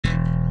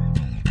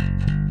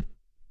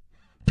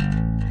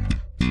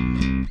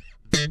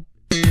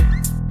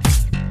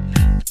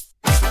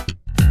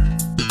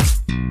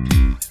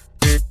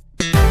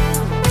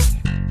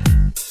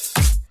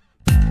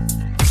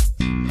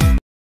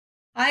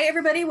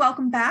everybody,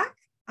 welcome back.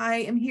 I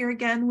am here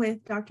again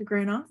with Dr.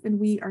 Granoff, and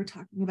we are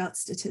talking about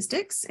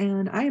statistics,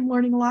 and I am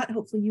learning a lot.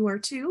 Hopefully you are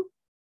too.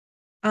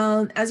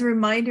 As a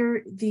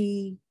reminder,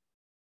 the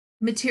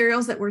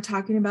materials that we're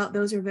talking about,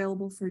 those are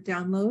available for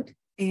download,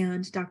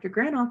 and Dr.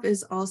 Granoff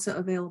is also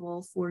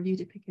available for you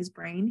to pick his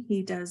brain.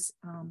 He does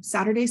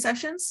Saturday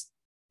sessions,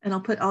 and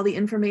I'll put all the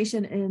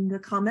information in the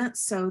comments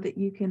so that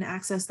you can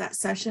access that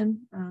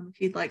session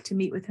if you'd like to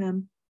meet with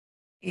him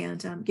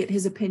and get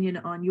his opinion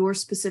on your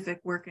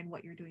specific work and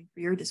what you're doing for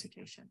your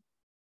dissertation.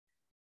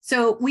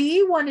 So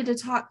we wanted to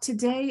talk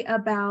today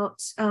about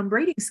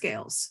rating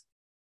scales.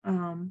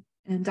 And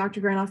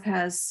Dr. Granoff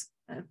has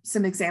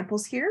some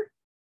examples here.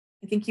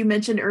 I think you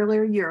mentioned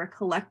earlier you're a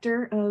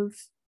collector of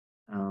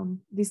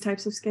these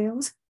types of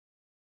scales.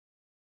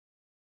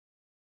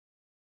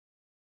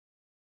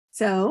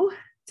 So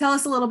tell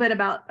us a little bit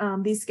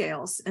about these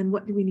scales and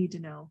what do we need to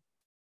know?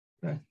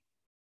 Okay.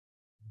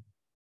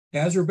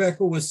 As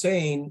Rebecca was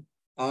saying,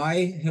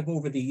 I have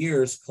over the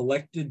years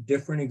collected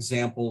different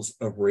examples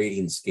of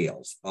rating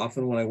scales.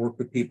 Often when I work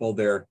with people,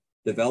 they're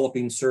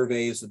developing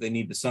surveys that they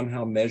need to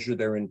somehow measure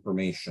their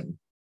information.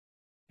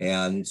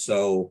 And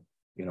so,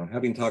 you know,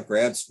 having taught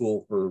grad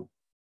school for,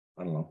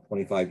 I don't know,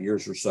 25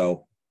 years or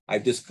so,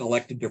 I've just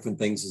collected different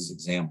things as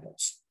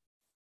examples.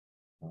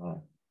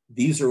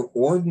 These are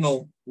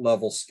ordinal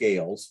level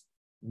scales,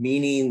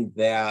 meaning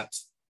that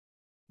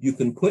you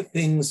can put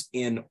things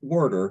in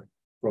order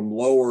from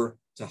lower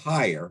to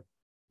higher,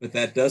 but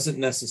that doesn't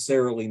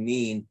necessarily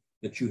mean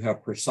that you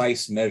have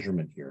precise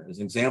measurement here. As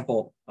an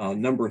example,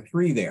 number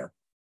 3 there,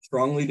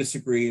 strongly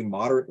disagree,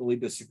 moderately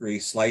disagree,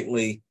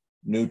 slightly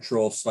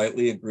neutral,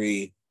 slightly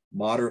agree,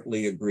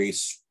 moderately agree,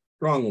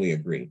 strongly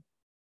agree.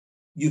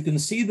 You can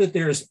see that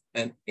there's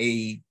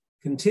a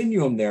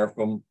continuum there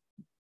from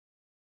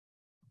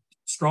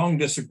strong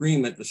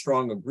disagreement to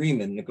strong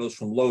agreement, and it goes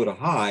from low to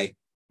high,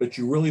 but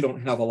you really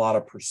don't have a lot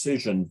of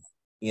precision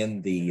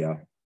in the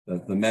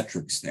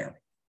metrics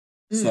there.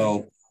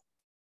 So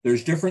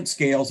there's different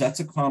scales. That's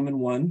a common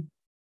one.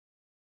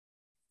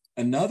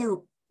 Another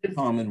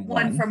common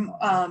one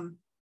from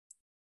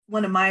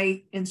one of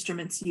my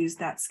instruments used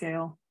that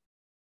scale.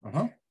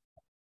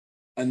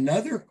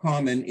 Another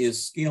common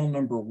is scale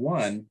number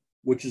 1,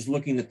 which is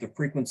looking at the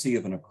frequency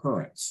of an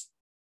occurrence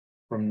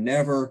from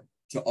never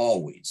to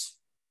always.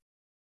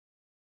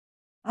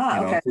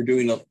 Okay.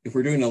 If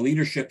we're doing a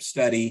leadership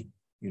study,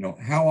 you know,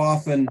 how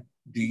often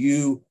do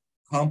you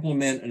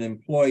compliment an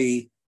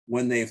employee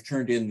when they've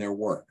turned in their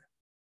work?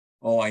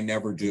 Oh, I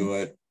never do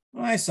it.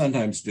 I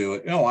sometimes do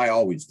it. No, I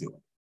always do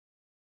it.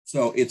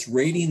 So it's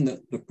rating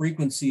the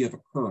frequency of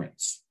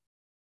occurrence.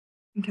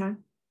 Okay.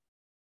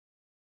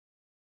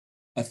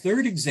 A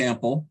third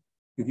example,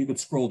 if you could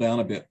scroll down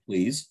a bit,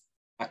 please.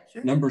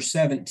 Sure. Number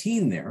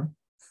 17 there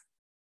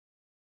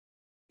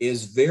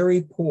is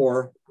very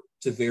poor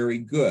to very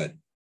good.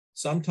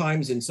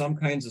 Sometimes in some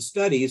kinds of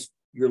studies,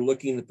 you're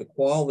looking at the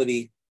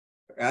quality,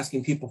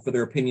 asking people for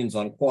their opinions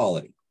on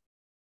quality.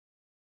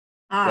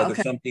 Whether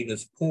something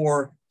is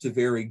poor to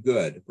very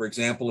good. For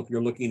example, if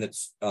you're looking at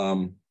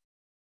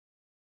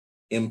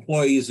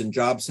employees and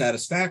job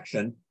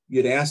satisfaction,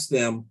 you'd ask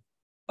them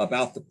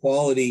about the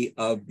quality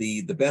of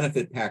the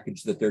benefit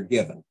package that they're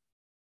given.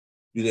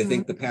 Do they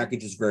think the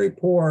package is very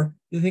poor?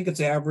 Do they think it's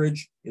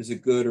average? Is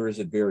it good or is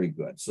it very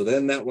good? So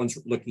then that one's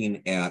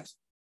looking at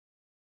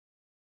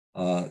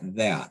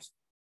that.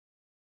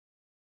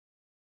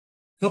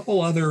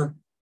 Couple other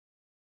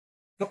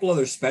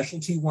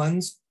specialty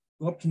ones.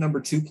 Go up to number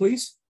 2,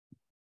 please.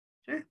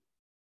 Sure.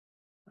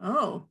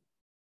 Oh.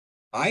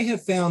 I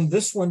have found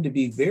this one to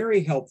be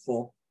very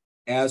helpful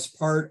as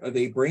part of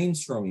a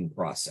brainstorming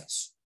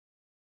process.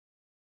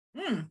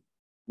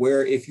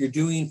 Where if you're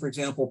doing, for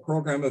example,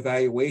 program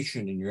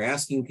evaluation and you're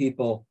asking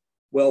people,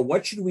 well,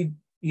 what should we,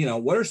 you know,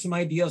 what are some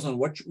ideas on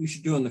what we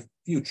should do in the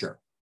future?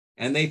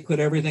 And they put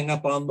everything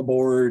up on the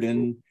board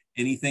and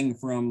anything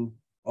from,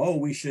 oh,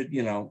 we should,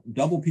 you know,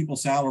 double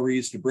people's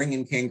salaries to bring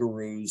in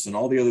kangaroos and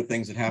all the other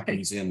things that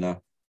happens in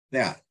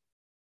that.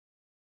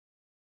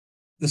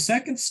 The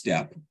second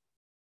step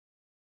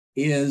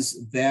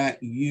is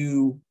that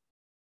you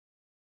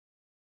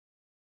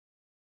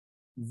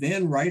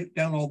then write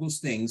down all those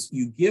things,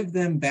 you give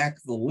them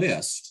back the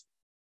list,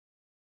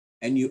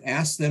 and you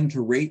ask them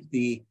to rate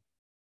the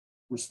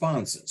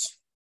responses.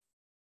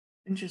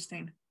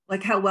 Interesting.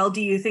 Like, how well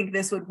do you think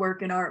this would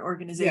work in our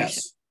organization?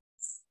 Yes.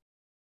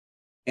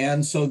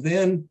 And so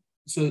then,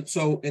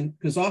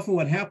 because often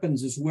what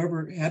happens is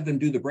whoever had them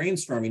do the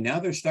brainstorming, now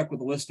they're stuck with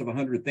a list of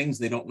 100 things,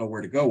 they don't know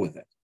where to go with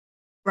it.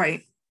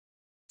 Right.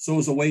 So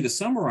as a way to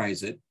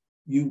summarize it,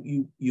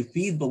 you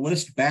feed the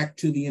list back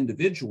to the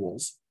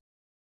individuals,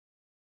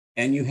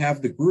 and you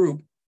have the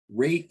group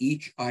rate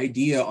each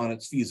idea on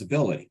its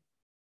feasibility.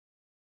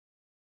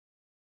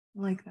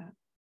 I like that.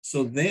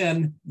 So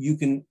then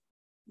you'll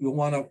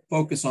want to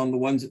focus on the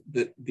ones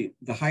that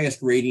the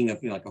highest rating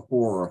of, you know, like a 4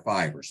 or a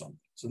 5 or something.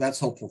 So that's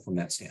helpful from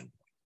that standpoint.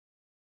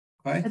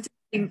 Okay.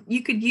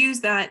 You could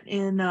use that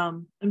in,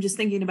 I'm just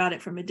thinking about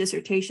it from a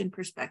dissertation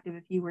perspective.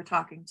 If you were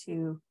talking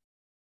to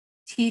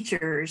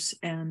teachers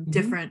and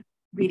different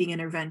reading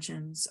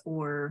interventions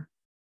or,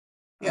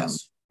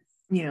 yes,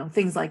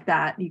 things like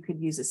that. You could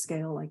use a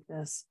scale like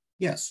this.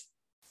 yes.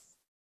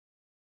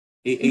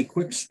 A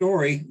quick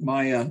story.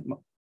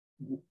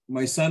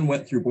 My son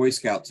went through Boy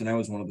Scouts and I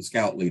was one of the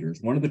scout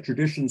leaders. One of the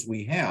traditions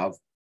we have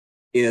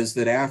is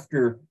that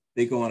after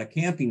they go on a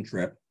camping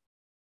trip,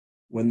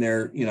 when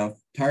they're,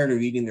 tired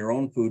of eating their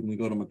own food and we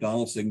go to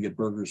McDonald's, they can get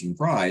burgers and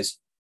fries.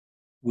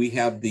 We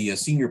have the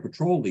senior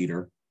patrol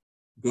leader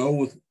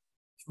go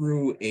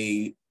through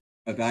a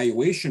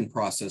evaluation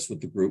process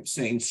with the group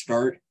saying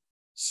start,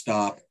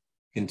 stop,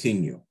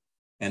 continue.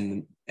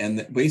 And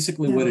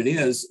basically what it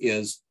is,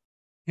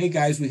 hey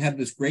guys, we had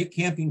this great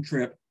camping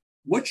trip.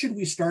 What should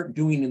we start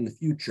doing in the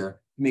future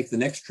to make the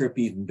next trip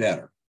even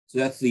better? So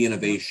that's the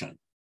innovation.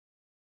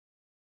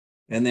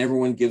 And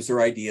everyone gives their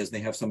ideas and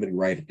they have somebody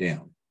write it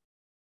down.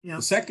 Yeah.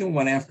 The second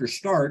one after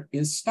start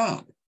is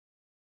stop.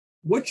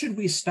 What should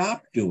we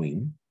stop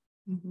doing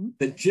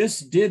that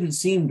just didn't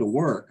seem to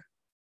work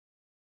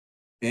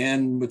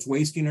and it's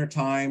wasting our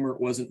time, or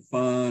it wasn't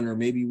fun, or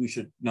maybe we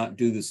should not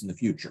do this in the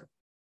future?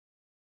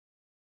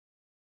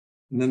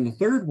 And then the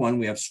third one,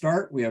 we have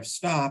start, we have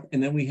stop,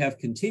 and then we have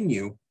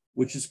continue,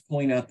 which is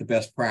pulling out the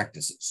best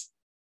practices.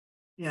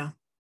 Yeah.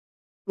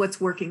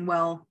 What's working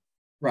well.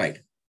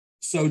 Right.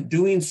 So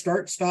doing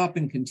start, stop,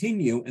 and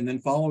continue, and then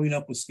following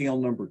up with scale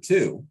number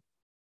 2,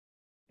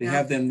 to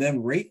have them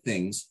then rate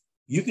things.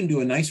 You can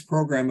do a nice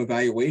program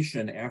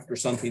evaluation after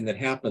something that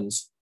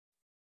happens.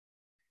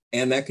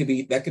 And that could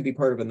be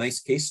part of a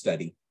nice case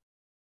study.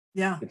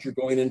 Yeah. That you're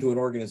going into an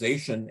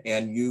organization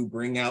and you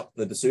bring out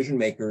the decision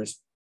makers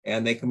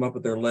and they come up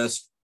with their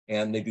list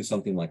and they do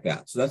something like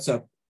that. So that's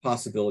a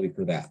possibility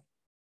for that.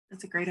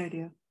 That's a great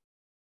idea.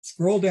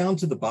 Scroll down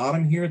to the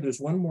bottom here.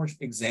 There's one more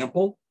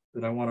example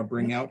that I want to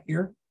bring out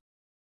here.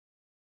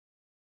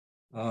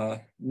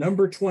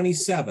 Number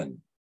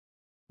 27,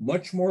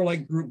 much more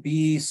like Group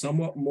B,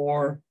 somewhat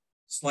more,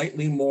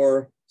 slightly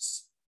more.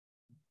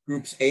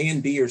 Groups A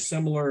and B are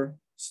similar,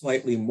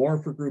 slightly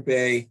more for Group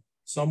A,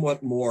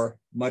 somewhat more,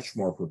 much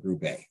more for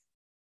Group A.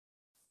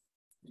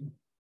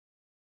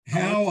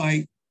 How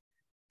I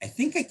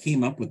think I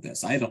came up with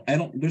this. I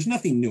don't, there's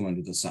nothing new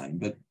under the sun,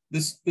 but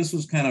this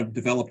was kind of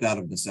developed out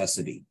of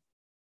necessity.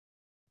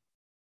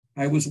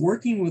 I was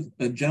working with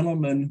a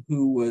gentleman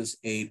who was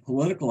a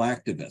political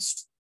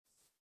activist,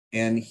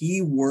 and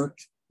he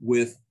worked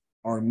with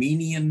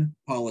Armenian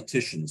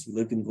politicians who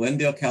lived in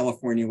Glendale,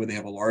 California, where they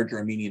have a large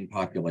Armenian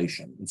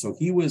population. And so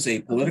he was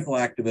a political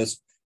activist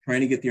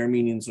trying to get the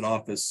Armenians in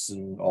office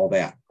and all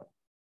that.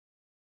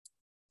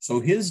 So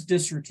his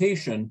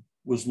dissertation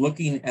was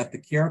looking at the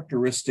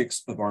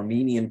characteristics of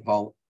Armenian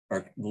or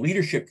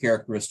leadership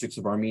characteristics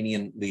of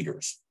Armenian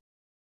leaders.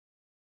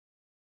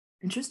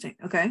 Interesting.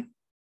 Okay.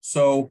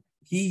 So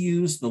he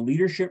used the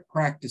leadership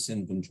practice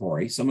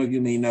inventory. Some of you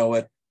may know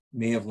it,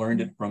 may have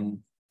learned it from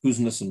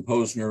Kuznets and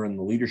Posner in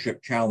the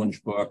Leadership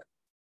Challenge book.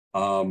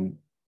 The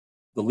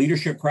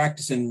leadership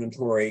practice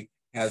inventory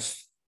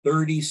has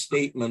 30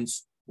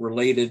 statements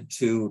related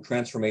to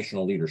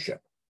transformational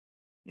leadership.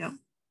 Yeah.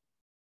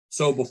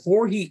 So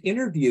before he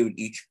interviewed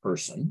each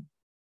person,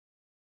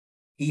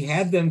 he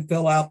had them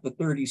fill out the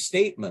 30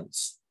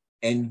 statements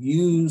and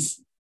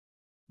use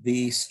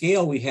the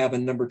scale we have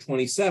in number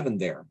 27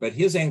 there. But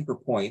his anchor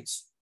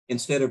points,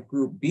 instead of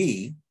Group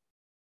B,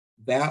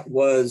 that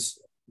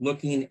was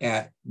looking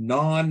at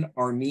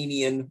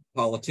non-Armenian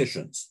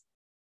politicians,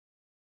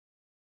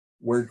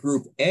 where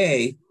Group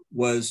A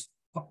was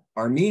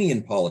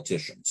Armenian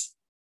politicians.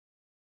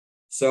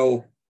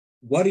 So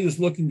what he was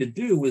looking to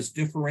do was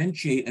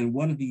differentiate and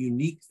one of the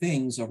unique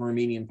things of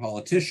Armenian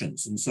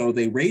politicians. And so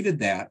they rated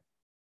that.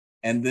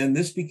 And then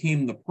this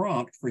became the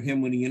prompt for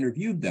him when he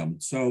interviewed them.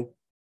 So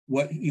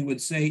what he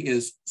would say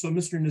is, so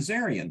Mr.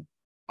 Nazarian,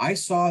 I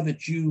saw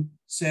that you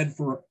said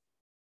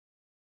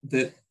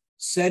that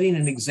setting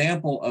an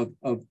example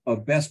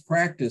of best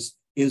practice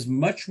is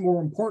much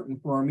more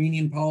important for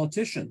Armenian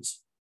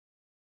politicians.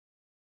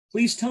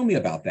 Please tell me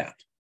about that.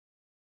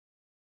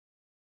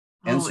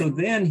 And so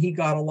then he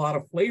got a lot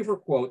of flavor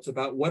quotes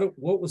about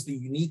what was the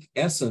unique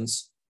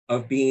essence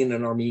of being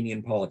an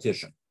Armenian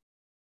politician.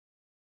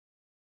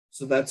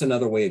 So that's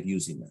another way of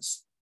using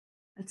this.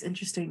 That's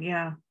interesting.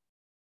 Yeah.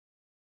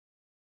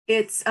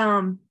 It's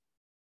when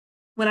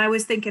I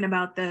was thinking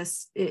about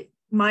this,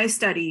 my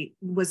study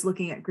was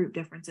looking at group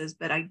differences,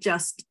 but I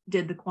just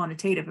did the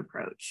quantitative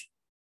approach.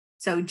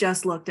 So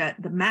just looked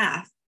at the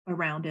math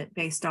around it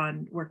based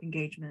on work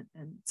engagement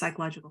and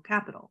psychological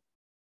capital.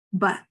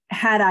 But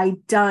had I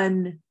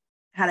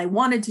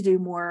wanted to do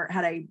more,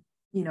 had I,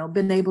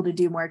 been able to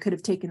do more, I could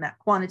have taken that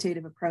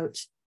quantitative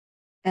approach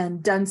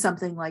and done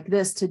something like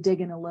this to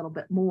dig in a little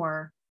bit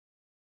more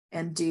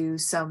and do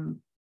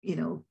some,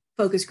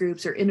 focus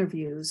groups or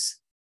interviews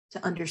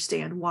to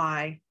understand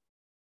why,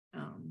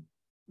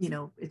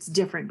 it's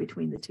different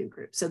between the two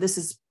groups. So this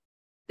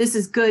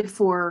is good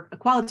for a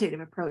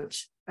qualitative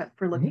approach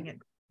for looking at.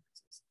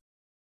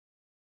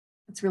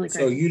 That's really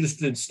great. So you just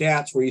did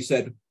stats where you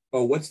said,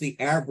 oh, what's the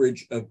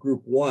average of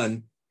Group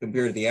 1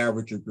 compared to the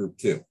average of Group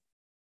 2?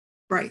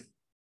 Right.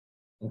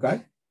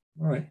 Okay.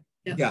 All right.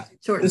 Yeah.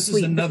 Short this and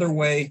sweet. Is another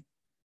way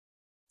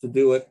to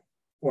do it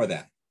for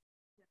that.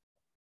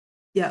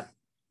 Yeah.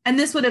 And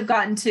this would have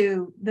gotten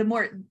to the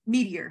more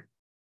meatier,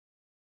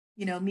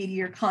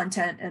 meatier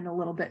content and a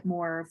little bit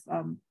more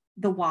of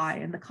the why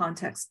and the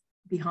context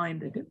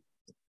behind it.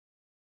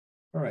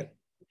 All right.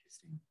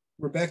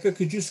 Rebecca,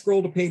 could you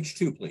scroll to page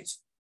 2, please?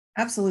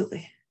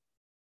 Absolutely.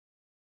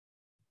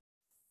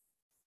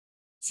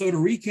 So to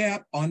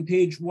recap, on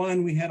page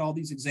 1, we had all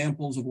these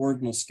examples of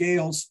ordinal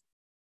scales.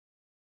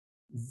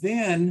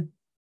 Then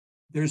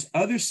there's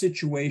other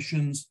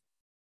situations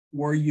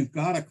where you've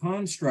got a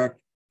construct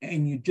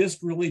and you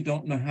just really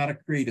don't know how to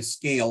create a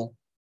scale.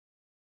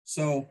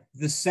 So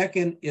the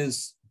second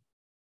is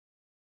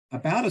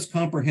about as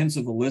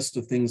comprehensive a list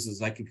of things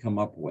as I could come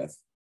up with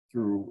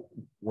through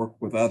work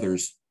with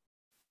others,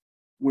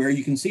 where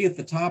you can see at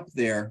the top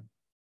there,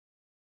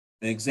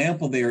 an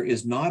example there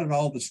is not at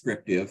all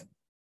descriptive.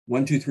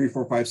 1, 2, 3,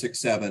 4, 5, 6,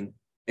 7,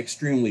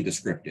 extremely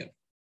descriptive.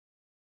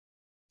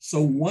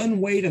 So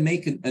one way to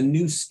make a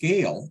new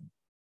scale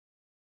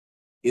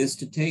is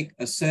to take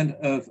a set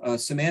of a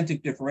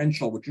semantic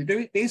differential, which are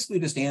basically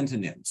just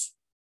antonyms: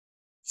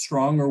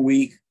 strong or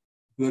weak,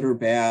 good or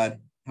bad,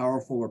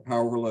 powerful or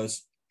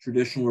powerless,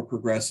 traditional or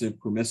progressive,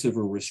 permissive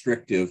or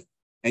restrictive,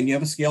 and you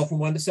have a scale from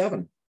 1 to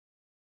 7.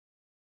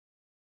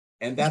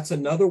 And that's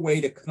another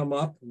way to come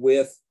up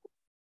with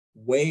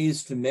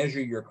ways to measure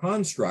your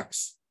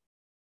constructs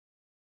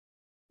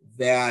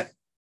that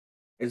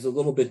is a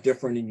little bit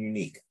different and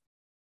unique.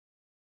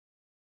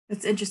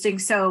 That's interesting.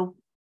 So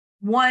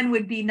 1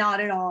 would be not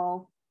at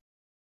all,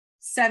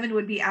 7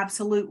 would be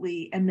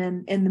absolutely, and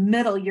then in the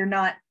middle, you're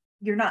not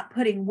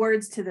putting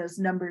words to those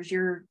numbers.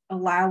 You're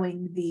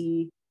allowing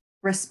the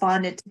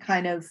respondent to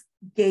kind of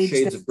gauge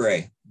shades of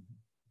gray.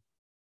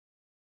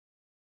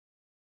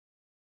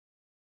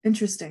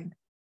 Interesting.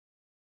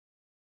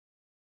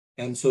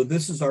 And so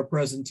this is our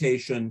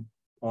presentation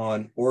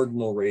on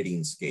ordinal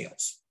rating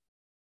scales.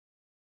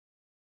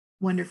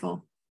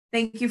 Wonderful.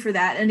 Thank you for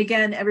that. And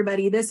again,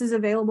 everybody, this is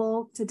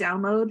available to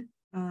download.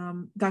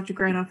 Dr.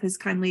 Granoff has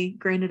kindly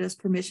granted us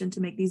permission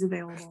to make these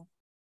available.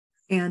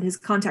 And his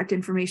contact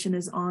information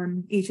is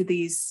on each of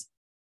these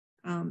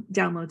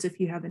downloads if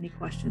you have any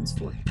questions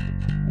for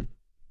him.